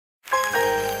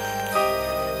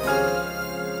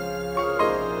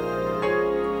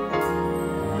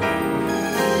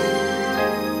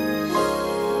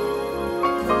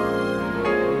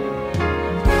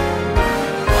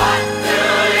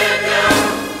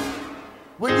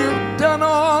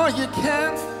you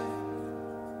can.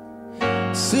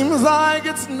 Seems like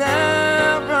it's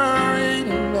never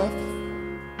enough.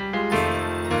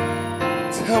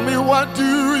 Tell me, what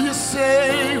do you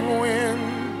say when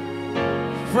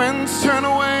friends turn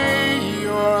away?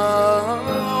 You're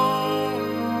alone.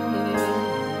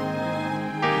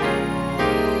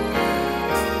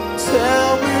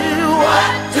 Tell me,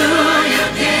 what do you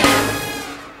give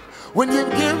when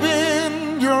you've given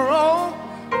your all?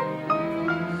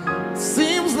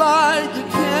 Seems like you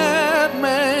can't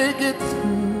make it through.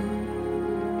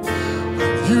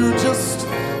 You just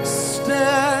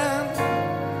stand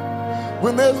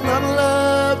when there's nothing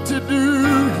left to do.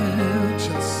 You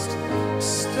just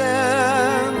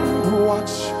stand,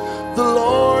 watch the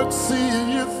Lord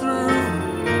see you through.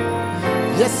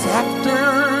 Yes, after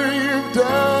you've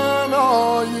done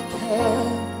all you can,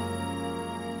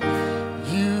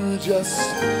 you just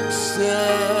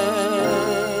stand.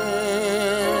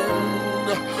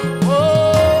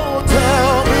 Oh,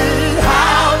 tell me,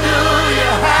 how do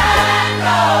you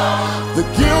handle the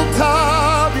guilt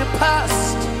of your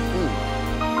past?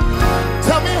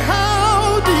 Tell me,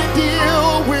 how do you deal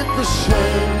with the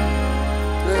shame?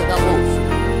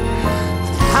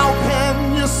 How can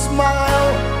you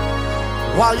smile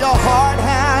while your heart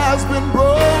has been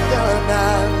broken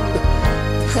and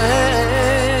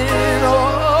pain? Oh,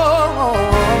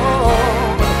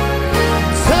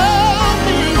 tell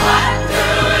me, what do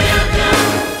you do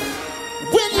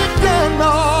when you've done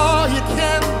all you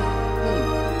can?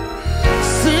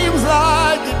 Seems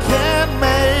like you can't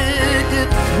make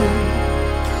it through.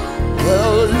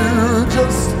 Well, you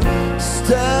just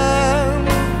stand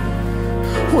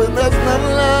when there's nothing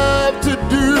left to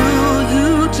do.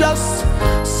 You just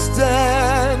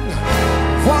stand,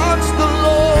 watch the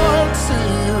Lord see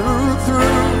you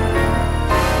through.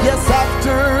 Yes,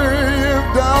 after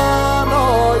you've done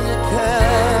all you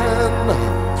can,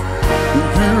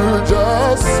 you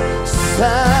just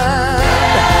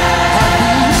stand and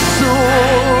be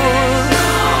sure,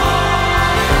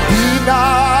 be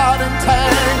not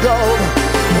entangled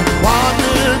in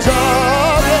bondage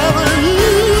of ever.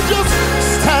 You just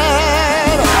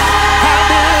stand and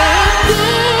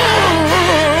endure.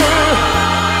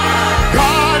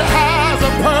 God has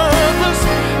a purpose.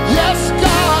 Yes,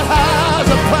 God has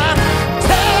a plan.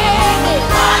 Tell me,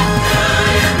 what do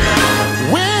you do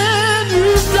when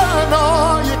you've done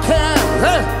all you can,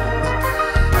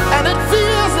 and it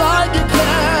feels like you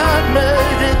can't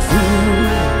make it through?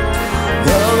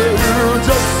 Well, you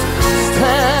just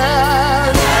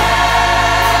stand,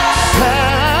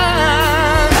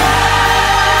 stand,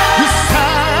 you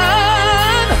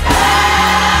stand.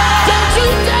 Don't you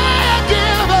dare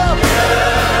give up.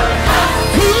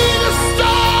 Through the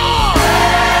storm,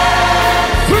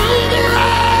 through the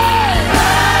rain,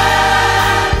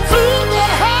 through the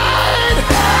hate,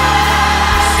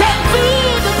 stand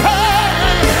through the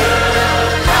pain.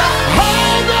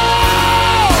 Hold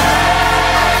on,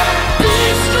 be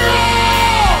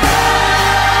strong.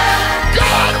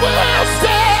 God will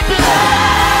step in,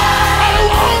 and it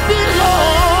won't be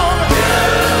long.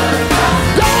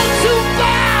 Don't you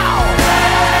bow,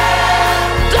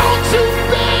 don't you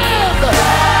bend,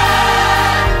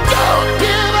 don't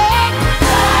give up,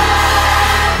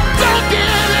 don't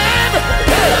give in.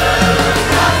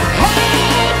 Hold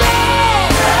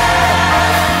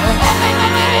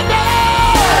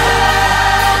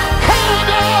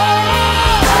on,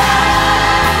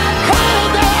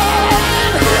 hold on,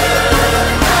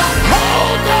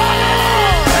 hold on,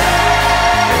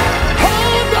 hold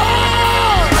on,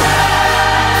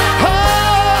 hold on,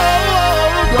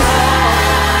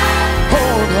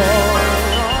 hold on.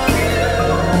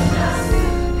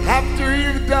 After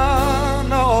you've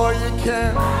done all you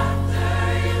can,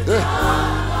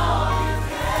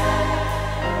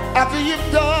 after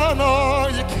you've done all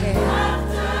you can,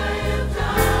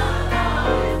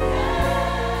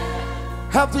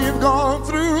 after you've gone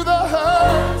through the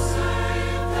hurts,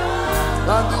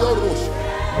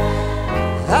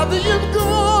 after you've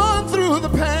gone through the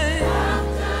pain,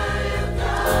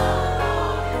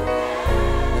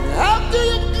 after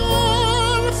you've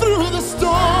gone through the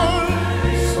storms,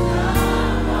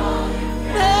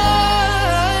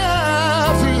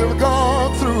 after you've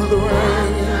gone through the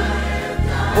rain.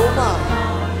 Oh my,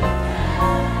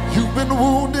 you've been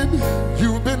wounded,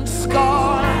 you've been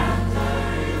scarred.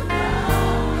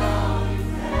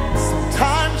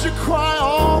 Sometimes you cry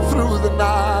all through the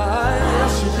night.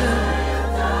 Yes, you do.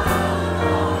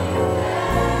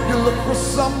 You look for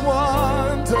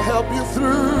someone to help you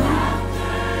through.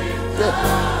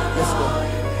 Yes, Lord.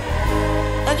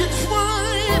 And you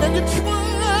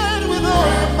tried with all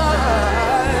your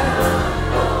might.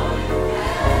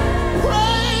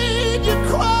 Pray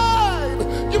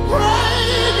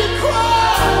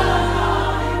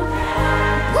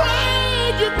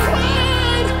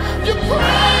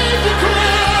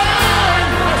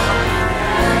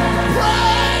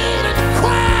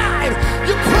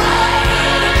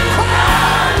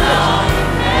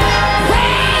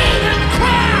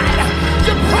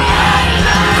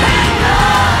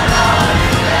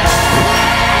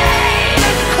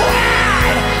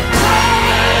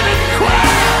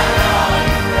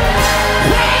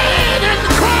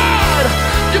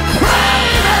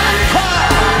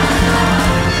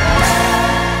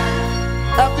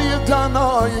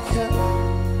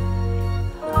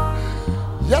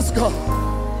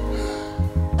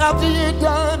After you've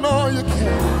done all you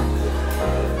can,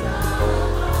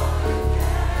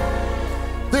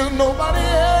 there's nobody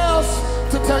else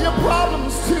to tell your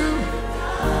problems to.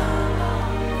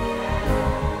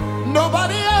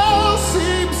 Nobody else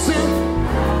seems to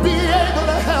be able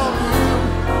to help you.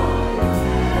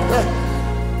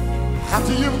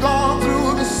 After you've gone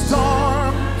through the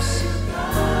storms,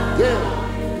 yeah.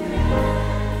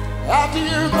 After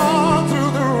you've gone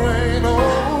through the rain, oh.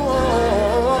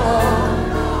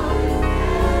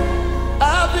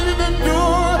 After you've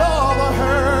endured all the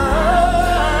hurt,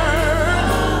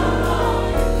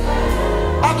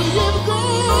 after you've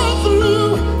gone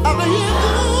through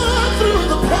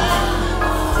the pain,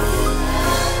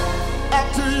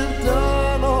 after you've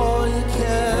done all you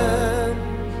can,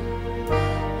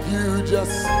 you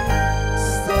just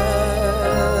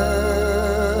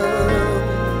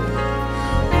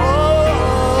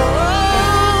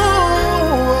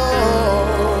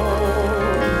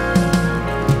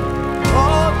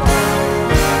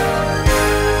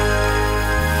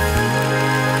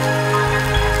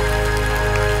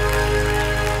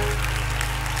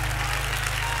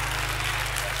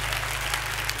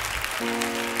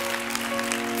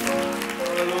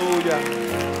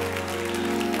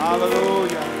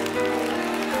Hallelujah.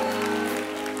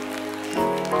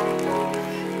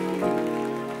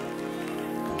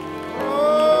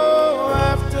 Oh,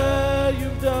 after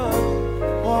you've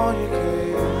done all you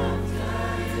can,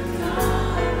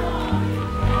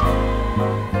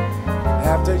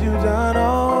 after you've done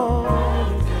all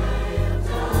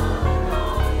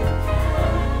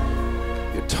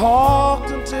you talked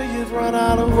until you've run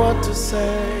out of what to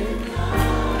say.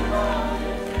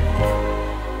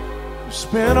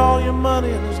 Spend all your money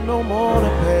and there's no more to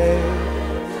pay.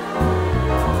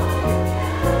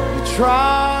 You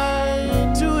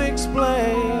try to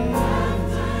explain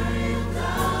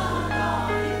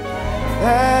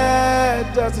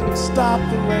that doesn't stop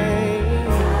the rain.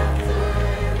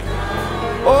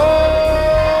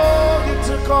 Oh, you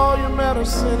took all your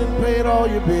medicine and paid all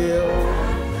your bills,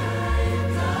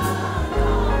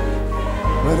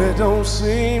 but it don't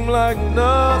seem like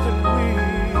nothing real.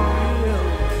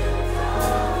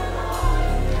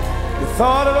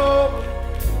 Thought it over,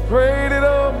 prayed it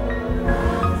over.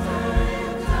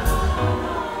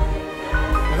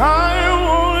 I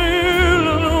want you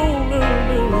to know.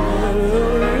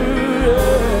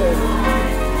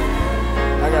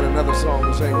 I got another song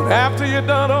to sing. After you've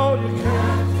done all you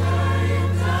can,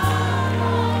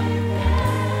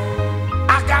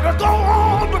 I gotta go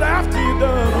on, but after you've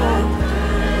done all,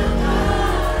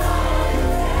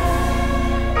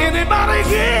 anybody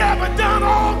here ever done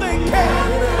all they can?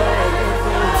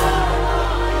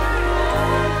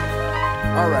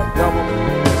 All right, double.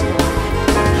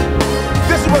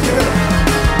 This is what you're gonna do.